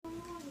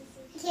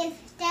give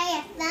Star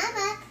a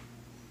thumb up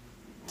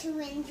to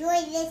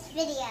enjoy this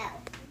video.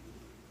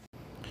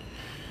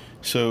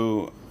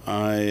 So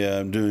I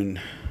am doing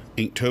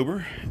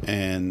Inktober,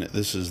 and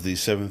this is the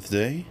 7th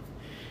day,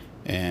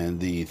 and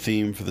the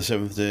theme for the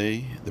 7th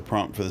day, the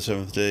prompt for the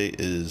 7th day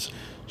is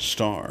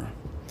star.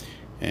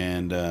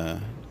 And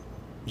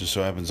just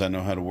so happens I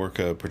know how to work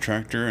a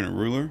protractor and a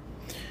ruler,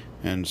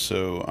 and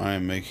so I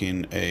am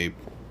making a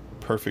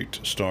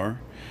perfect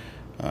star.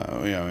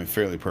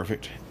 Fairly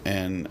perfect,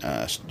 and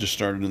just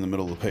started in the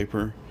middle of the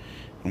paper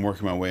and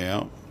working my way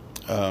out.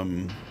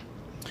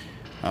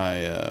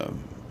 I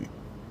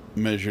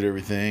measured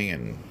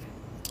everything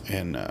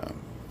and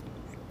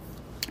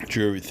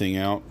drew everything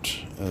out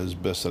as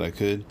best that I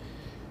could.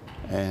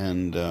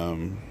 And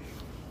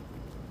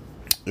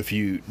if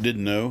you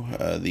didn't know,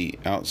 the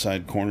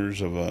outside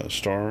corners of a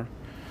star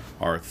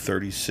are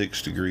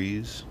 36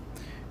 degrees,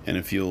 and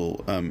if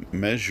you'll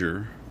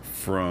measure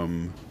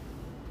from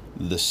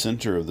the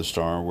center of the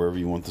star, wherever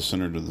you want the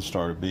center of the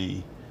star to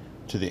be,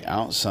 to the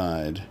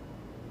outside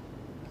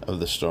of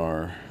the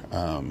star,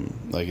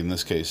 like in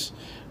this case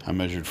I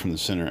measured from the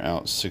center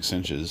out 6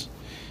 inches,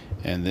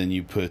 and then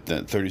you put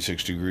that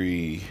 36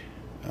 degree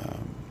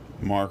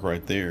mark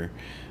right there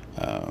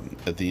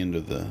at the end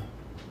of the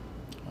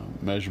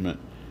measurement.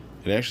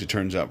 It actually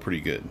turns out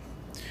pretty good.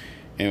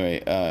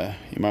 Anyway,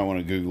 you might want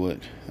to Google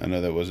it. I know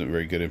that wasn't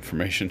very good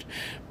information,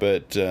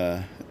 but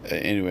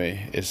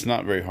anyway, it's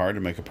not very hard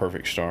to make a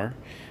perfect star.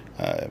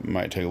 It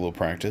might take a little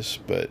practice,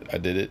 but I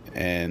did it,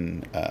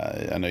 and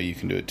I know you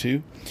can do it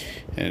too,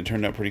 and it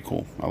turned out pretty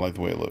cool. I like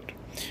the way it looked.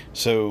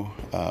 So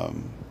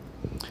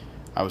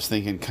I was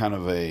thinking kind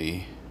of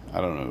a,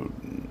 I don't know,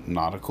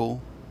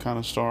 nautical kind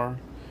of star,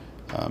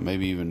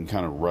 maybe even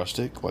kind of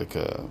rustic, like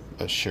a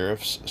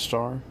sheriff's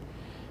star.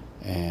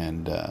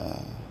 And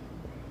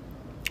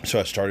so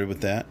I started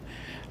with that.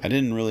 I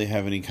didn't really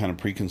have any kind of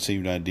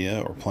preconceived idea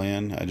or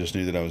plan. I just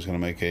knew that I was going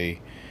to make a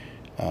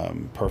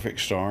perfect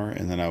star,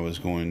 and then I was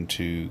going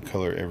to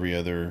color every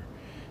other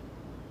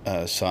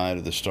side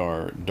of the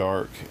star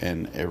dark,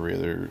 and every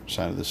other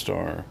side of the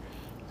star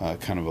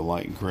kind of a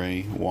light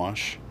gray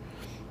wash.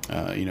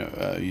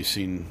 If you've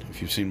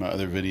seen my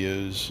other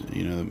videos,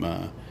 you know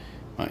that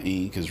my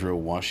ink is real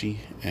washy,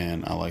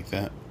 and I like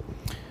that.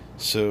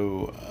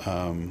 So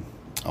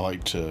I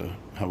like to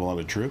have a lot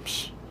of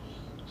drips.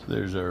 So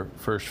there's our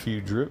first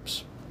few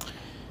drips,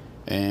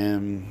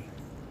 and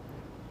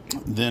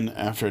then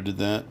after I did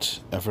that,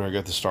 after I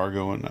got the star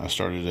going, I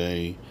started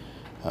a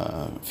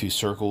few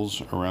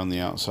circles around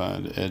the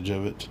outside edge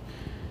of it,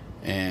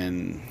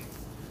 and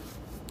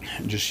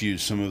just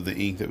used some of the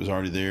ink that was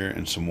already there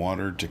and some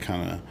water to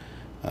kind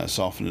of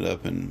soften it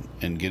up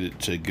and get it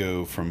to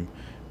go from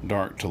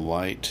dark to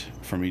light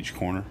from each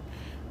corner.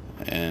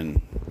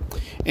 And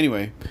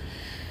anyway,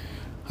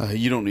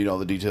 you don't need all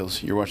the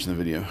details. You're watching the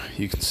video.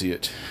 You can see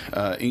it.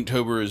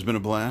 Inktober has been a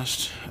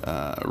blast.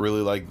 I really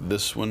like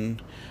this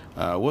one.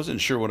 I wasn't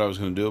sure what I was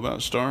going to do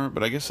about star,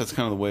 but I guess that's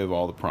kind of the way of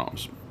all the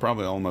prompts.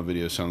 Probably all my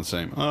videos sound the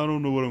same. I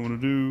don't know what I'm going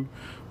to do,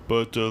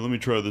 but let me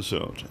try this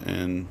out.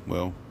 And,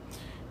 well,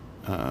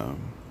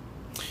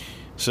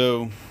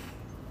 so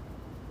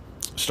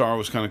star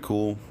was kind of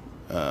cool.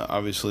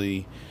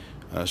 Obviously,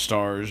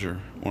 stars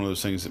are one of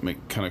those things that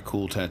make kind of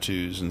cool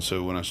tattoos. And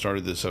so when I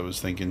started this, I was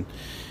thinking,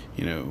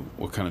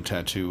 what kind of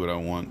tattoo would I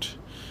want?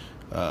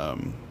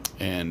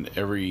 And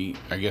every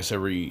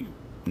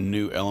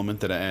new element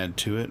that I add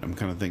to it, I'm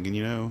kind of thinking,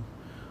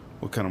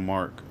 what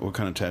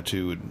kind of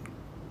tattoo would,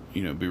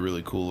 be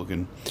really cool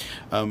looking.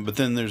 But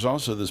then there's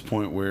also this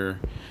point where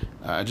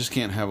I just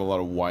can't have a lot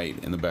of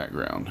white in the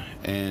background.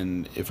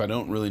 And if I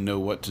don't really know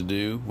what to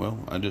do, well,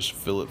 I just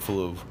fill it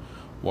full of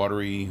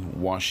watery,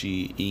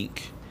 washy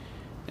ink.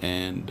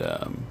 And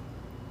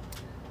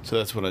so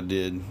that's what I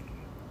did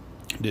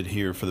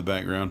here for the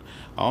background.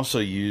 I also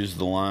used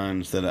the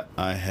lines that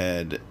I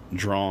had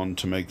drawn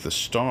to make the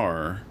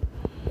star.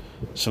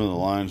 Some of the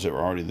lines that were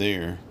already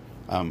there,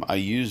 I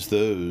used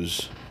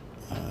those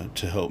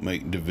to help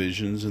make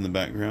divisions in the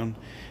background,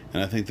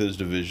 and I think those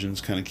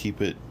divisions kind of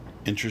keep it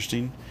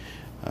interesting.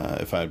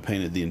 If I had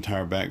painted the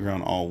entire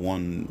background all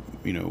one,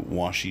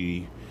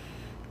 washy,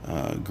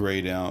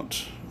 grayed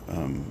out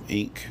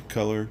ink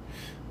color,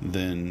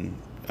 then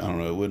I don't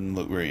know, it wouldn't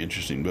look very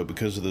interesting. But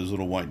because of those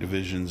little white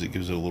divisions, it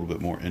gives it a little bit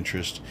more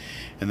interest.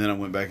 And then I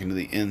went back into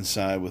the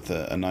inside with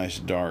a nice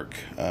dark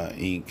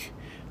ink.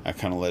 I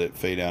kind of let it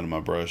fade out of my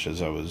brush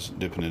as I was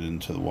dipping it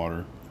into the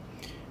water,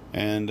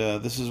 and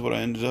this is what I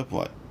ended up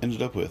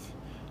with.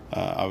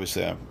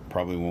 Obviously, I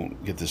probably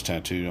won't get this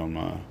tattooed on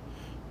my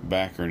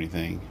back or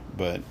anything,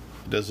 but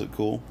it does look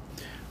cool.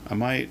 I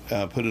might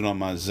put it on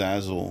my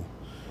Zazzle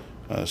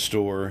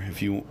store.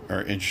 If you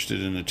are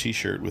interested in a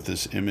t-shirt with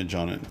this image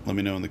on it, let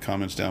me know in the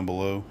comments down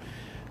below.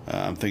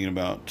 I'm thinking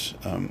about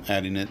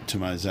adding it to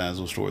my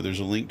Zazzle store. There's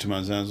a link to my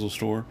Zazzle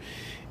store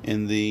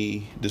in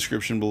the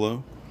description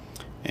below.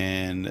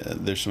 And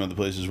there's some other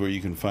places where you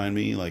can find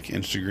me, like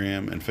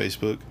Instagram and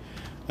Facebook.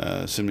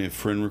 Send me a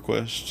friend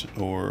request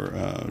or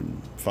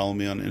follow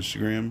me on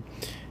Instagram,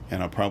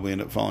 and I'll probably end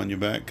up following you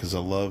back because I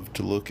love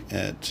to look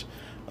at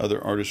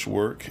other artists'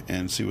 work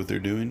and see what they're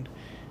doing.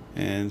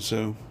 And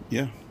so,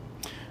 yeah.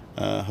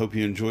 Hope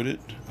you enjoyed it.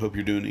 Hope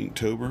you're doing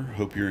Inktober.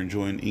 Hope you're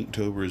enjoying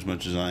Inktober as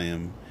much as I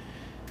am.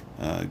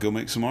 Go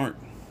make some art.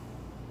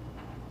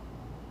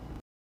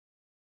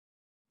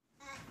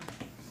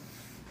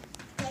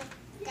 Give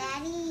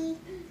Daddy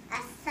a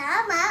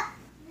thumb up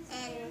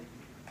and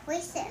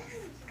please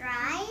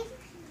subscribe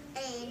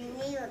and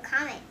leave a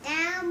comment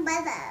down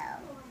below.